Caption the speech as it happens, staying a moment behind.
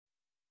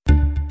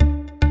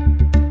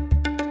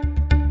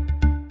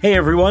Hey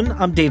everyone,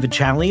 I'm David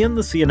Chalian,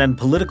 the CNN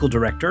political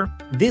director.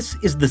 This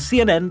is the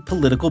CNN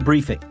Political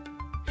Briefing.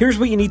 Here's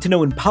what you need to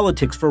know in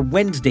politics for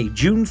Wednesday,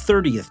 June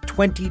 30th,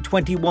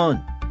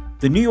 2021.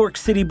 The New York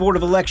City Board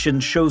of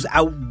Elections shows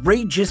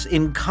outrageous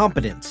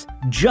incompetence,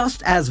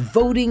 just as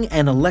voting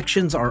and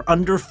elections are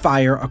under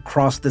fire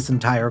across this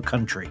entire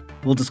country.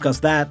 We'll discuss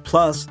that,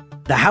 plus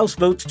the House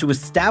votes to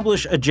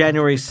establish a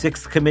January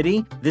 6th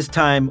committee, this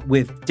time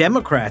with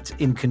Democrats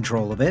in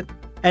control of it.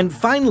 And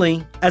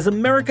finally, as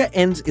America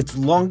ends its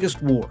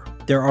longest war,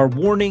 there are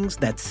warnings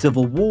that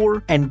civil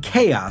war and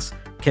chaos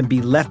can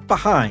be left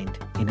behind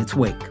in its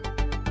wake.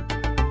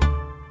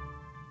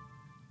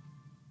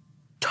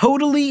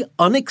 Totally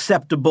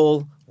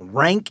unacceptable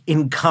rank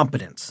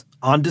incompetence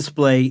on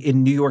display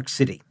in New York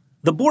City.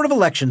 The Board of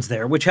Elections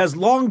there, which has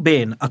long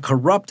been a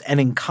corrupt and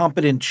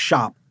incompetent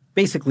shop,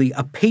 basically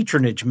a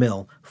patronage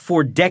mill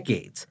for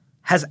decades,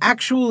 has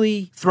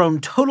actually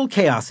thrown total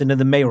chaos into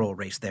the mayoral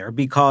race there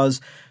because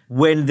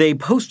when they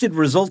posted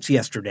results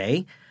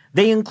yesterday,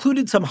 they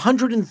included some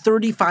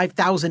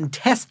 135,000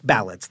 test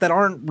ballots that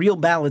aren't real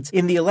ballots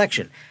in the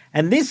election.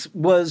 And this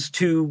was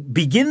to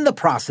begin the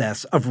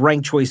process of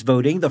ranked choice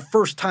voting, the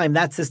first time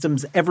that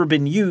system's ever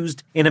been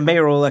used in a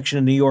mayoral election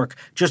in New York,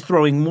 just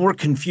throwing more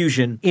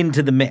confusion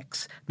into the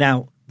mix.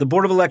 Now, the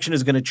Board of Election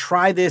is going to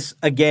try this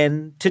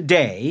again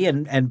today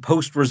and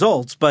post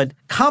results, but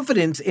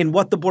confidence in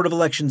what the Board of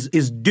Elections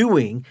is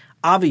doing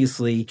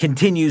obviously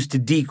continues to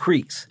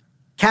decrease.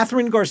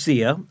 Catherine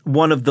Garcia,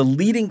 one of the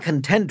leading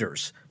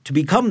contenders to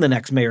become the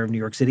next mayor of New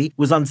York City,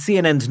 was on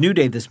CNN's New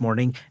Day this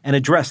morning and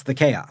addressed the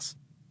chaos.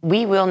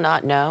 We will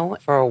not know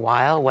for a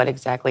while what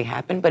exactly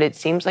happened, but it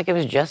seems like it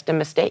was just a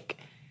mistake.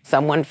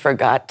 Someone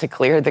forgot to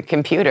clear the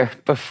computer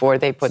before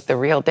they put the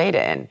real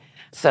data in.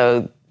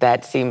 So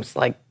that seems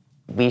like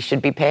we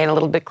should be paying a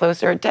little bit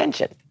closer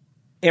attention.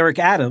 Eric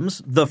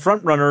Adams, the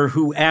frontrunner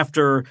who,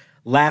 after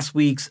last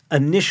week's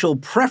initial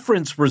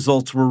preference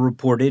results were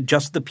reported,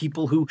 just the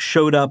people who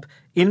showed up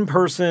in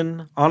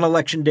person on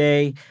Election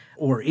Day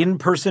or in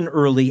person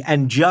early,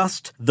 and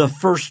just the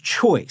first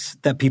choice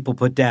that people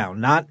put down,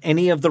 not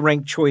any of the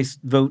ranked choice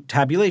vote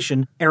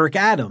tabulation. Eric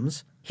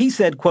Adams, he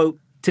said, quote,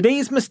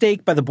 "Today's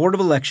mistake by the Board of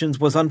Elections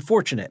was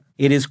unfortunate.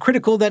 It is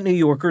critical that New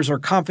Yorkers are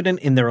confident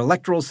in their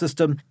electoral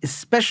system,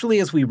 especially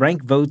as we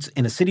rank votes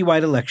in a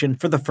citywide election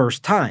for the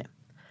first time."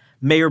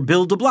 Mayor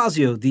Bill de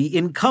Blasio, the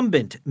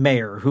incumbent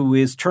mayor who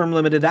is term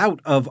limited out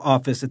of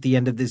office at the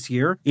end of this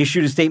year,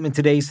 issued a statement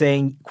today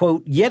saying,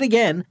 quote, "Yet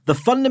again, the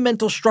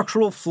fundamental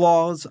structural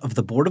flaws of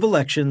the Board of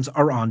Elections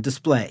are on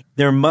display.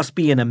 There must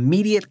be an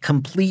immediate,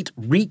 complete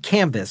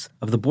recanvass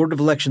of the Board of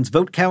Elections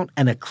vote count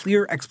and a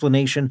clear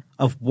explanation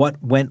of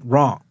what went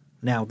wrong."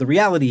 Now, the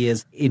reality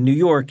is, in New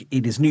York,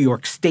 it is New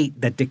York State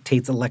that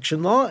dictates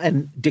election law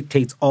and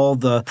dictates all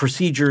the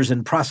procedures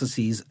and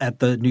processes at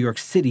the New York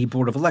City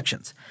Board of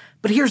Elections.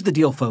 But here's the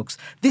deal, folks.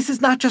 This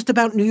is not just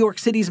about New York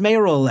City's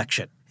mayoral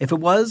election. If it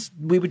was,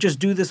 we would just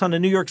do this on a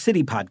New York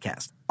City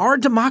podcast. Our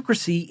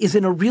democracy is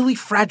in a really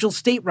fragile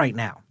state right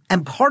now.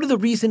 And part of the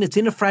reason it's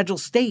in a fragile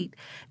state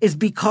is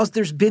because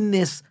there's been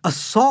this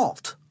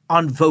assault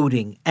on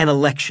voting and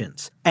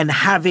elections and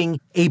having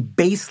a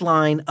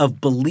baseline of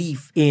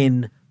belief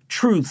in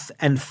truth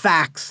and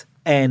facts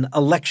and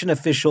election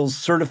officials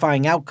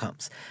certifying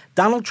outcomes.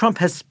 Donald Trump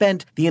has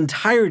spent the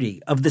entirety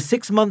of the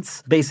 6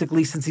 months,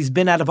 basically, since he's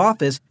been out of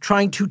office,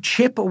 trying to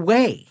chip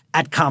away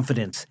at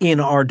confidence in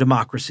our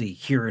democracy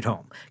here at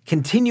home,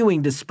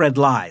 continuing to spread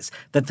lies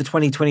that the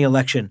 2020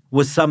 election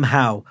was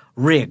somehow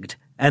rigged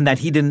and that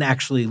he didn't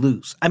actually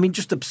lose. I mean,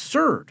 just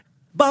absurd.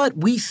 But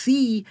we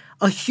see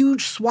a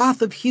huge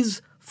swath of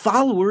his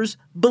followers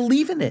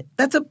believe in it.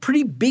 That's a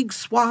pretty big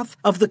swath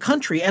of the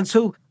country. And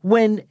so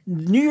when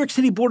New York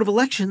City Board of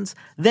Elections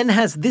then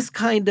has this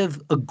kind of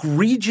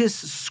egregious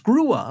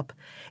screw up,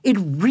 it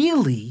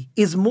really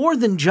is more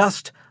than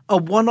just a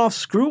one-off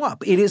screw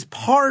up. It is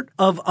part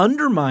of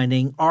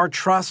undermining our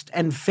trust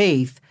and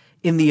faith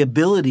in the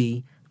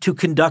ability to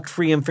conduct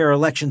free and fair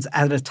elections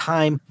at a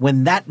time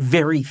when that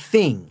very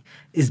thing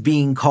is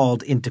being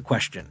called into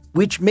question,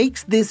 which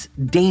makes this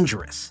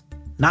dangerous.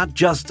 Not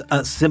just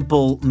a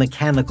simple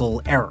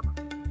mechanical error.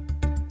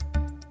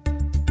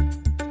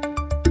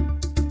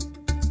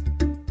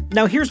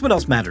 Now, here's what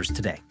else matters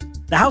today.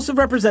 The House of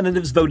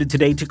Representatives voted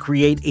today to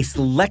create a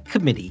select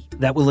committee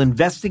that will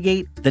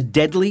investigate the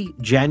deadly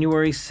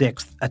January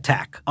 6th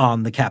attack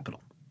on the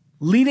Capitol.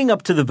 Leading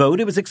up to the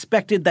vote, it was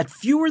expected that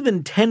fewer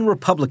than 10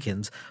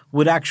 Republicans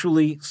would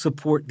actually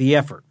support the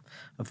effort.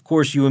 Of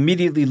course, you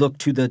immediately look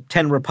to the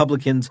 10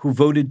 Republicans who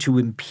voted to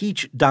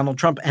impeach Donald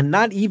Trump, and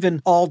not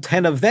even all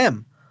 10 of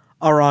them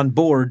are on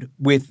board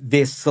with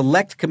this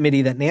select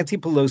committee that Nancy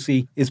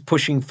Pelosi is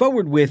pushing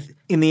forward with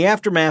in the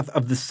aftermath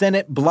of the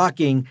Senate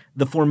blocking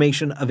the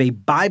formation of a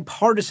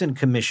bipartisan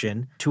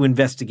commission to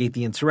investigate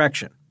the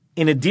insurrection.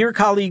 In a Dear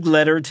Colleague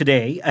letter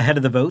today, ahead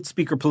of the vote,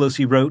 Speaker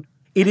Pelosi wrote,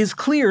 "It is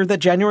clear that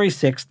January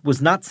 6th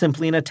was not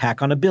simply an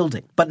attack on a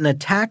building, but an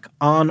attack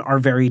on our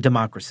very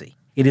democracy.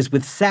 It is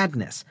with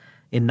sadness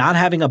in not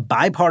having a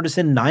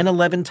bipartisan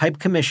 9/11 type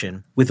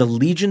commission with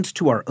allegiance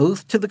to our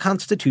oath to the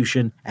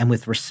Constitution and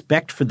with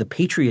respect for the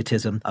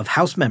patriotism of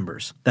House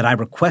members that I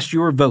request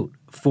your vote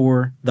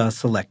for the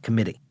Select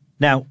Committee.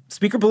 Now,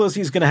 Speaker Pelosi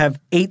is going to have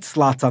 8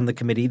 slots on the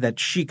committee that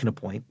she can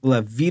appoint. We'll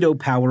have veto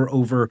power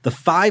over the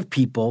 5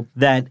 people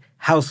that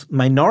House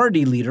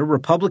Minority Leader,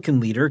 Republican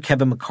leader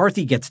Kevin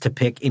McCarthy gets to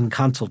pick in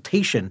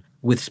consultation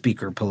with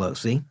Speaker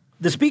Pelosi.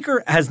 The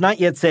Speaker has not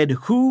yet said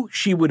who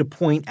she would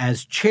appoint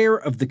as chair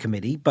of the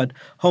committee, but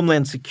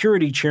Homeland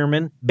Security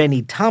Chairman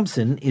Benny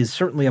Thompson is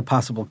certainly a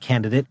possible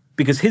candidate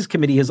because his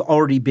committee has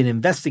already been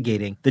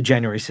investigating the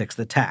January 6th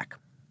attack.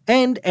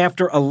 And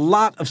after a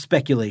lot of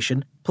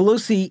speculation,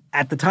 Pelosi,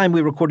 at the time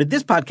we recorded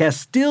this podcast,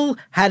 still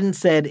hadn't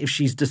said if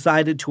she's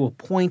decided to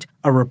appoint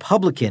a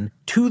Republican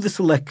to the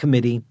Select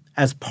Committee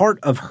as part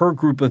of her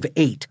group of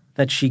 8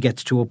 that she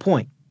gets to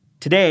appoint.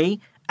 Today,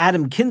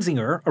 Adam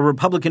Kinzinger, a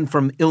Republican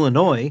from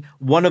Illinois,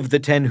 one of the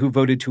 10 who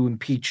voted to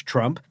impeach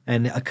Trump,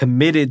 and a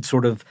committed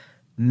sort of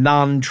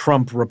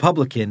non-Trump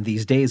Republican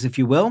these days, if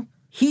you will,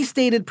 he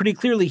stated pretty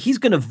clearly he's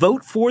going to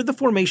vote for the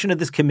formation of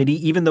this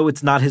committee, even though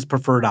it's not his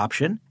preferred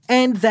option,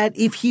 and that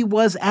if he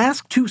was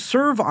asked to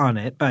serve on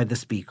it by the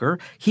Speaker,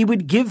 he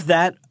would give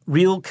that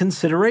real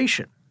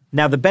consideration.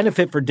 Now, the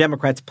benefit for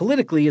Democrats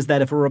politically is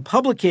that if a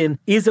Republican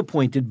is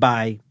appointed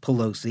by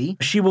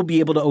Pelosi, she will be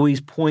able to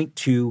always point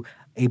to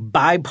a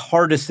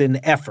bipartisan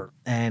effort.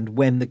 And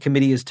when the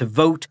committee is to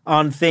vote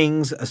on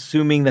things,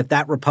 assuming that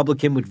that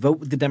Republican would vote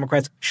with the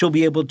Democrats, she'll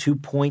be able to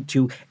point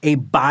to a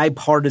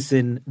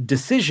bipartisan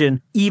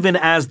decision, even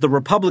as the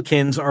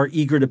Republicans are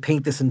eager to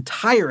paint this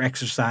entire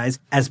exercise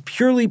as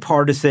purely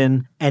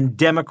partisan and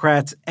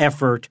Democrats'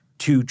 effort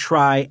to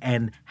try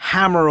and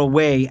hammer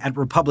away at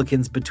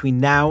Republicans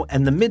between now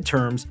and the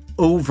midterms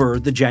over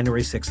the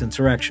January 6th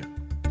insurrection.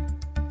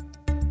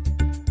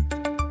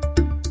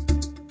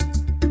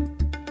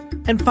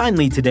 And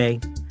finally today,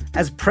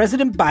 as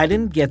President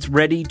Biden gets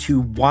ready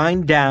to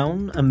wind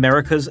down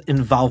America's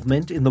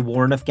involvement in the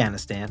war in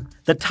Afghanistan,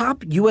 the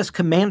top U.S.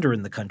 commander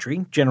in the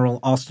country,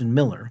 General Austin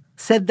Miller,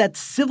 said that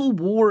civil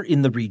war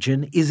in the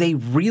region is a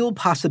real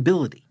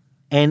possibility,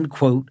 and,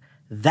 quote,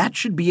 that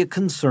should be a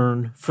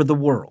concern for the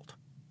world.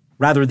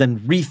 Rather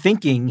than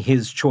rethinking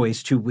his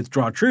choice to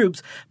withdraw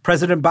troops,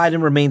 President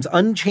Biden remains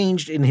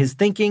unchanged in his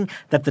thinking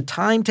that the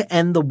time to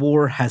end the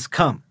war has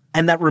come,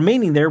 and that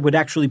remaining there would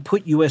actually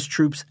put U.S.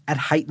 troops at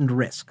heightened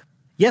risk.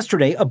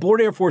 Yesterday, aboard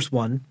Air Force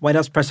One, White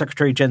House Press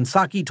Secretary Jen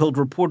Psaki told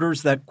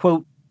reporters that,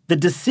 quote, the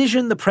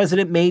decision the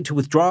president made to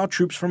withdraw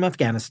troops from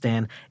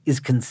Afghanistan is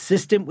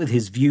consistent with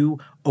his view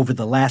over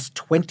the last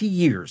 20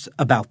 years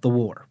about the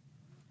war.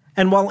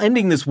 And while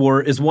ending this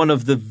war is one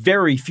of the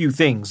very few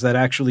things that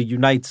actually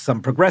unites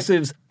some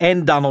progressives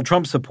and Donald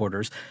Trump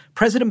supporters,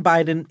 President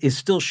Biden is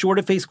still sure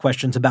to face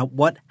questions about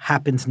what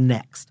happens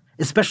next,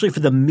 especially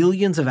for the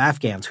millions of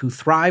Afghans who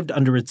thrived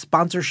under its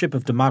sponsorship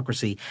of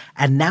democracy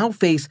and now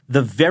face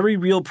the very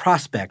real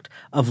prospect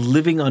of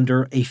living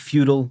under a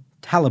feudal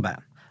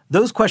Taliban.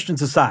 Those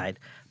questions aside,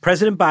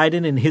 President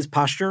Biden and his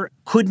posture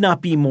could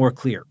not be more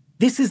clear.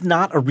 This is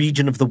not a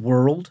region of the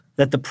world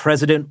that the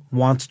president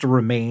wants to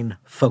remain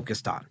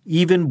focused on,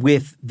 even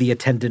with the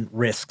attendant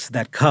risks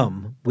that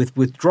come with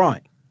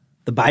withdrawing.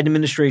 The Biden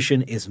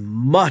administration is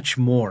much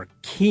more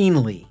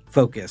keenly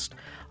focused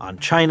on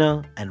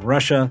China and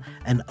Russia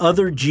and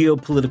other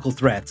geopolitical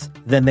threats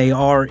than they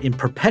are in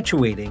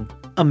perpetuating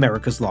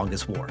America's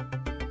longest war.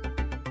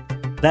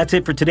 That's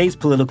it for today's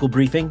political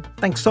briefing.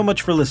 Thanks so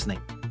much for listening.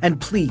 And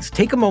please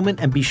take a moment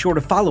and be sure to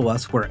follow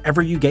us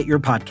wherever you get your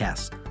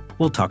podcasts.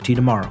 We'll talk to you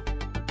tomorrow.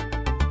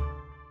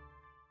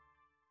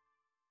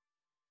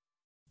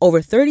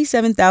 Over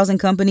 37,000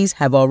 companies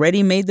have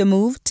already made the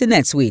move to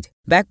NetSuite.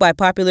 Backed by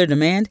popular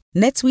demand,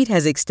 NetSuite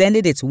has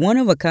extended its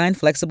one-of-a-kind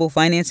flexible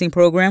financing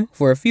program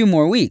for a few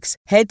more weeks.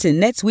 Head to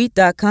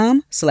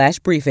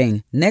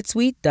netsuite.com/briefing.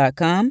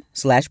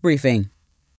 netsuite.com/briefing.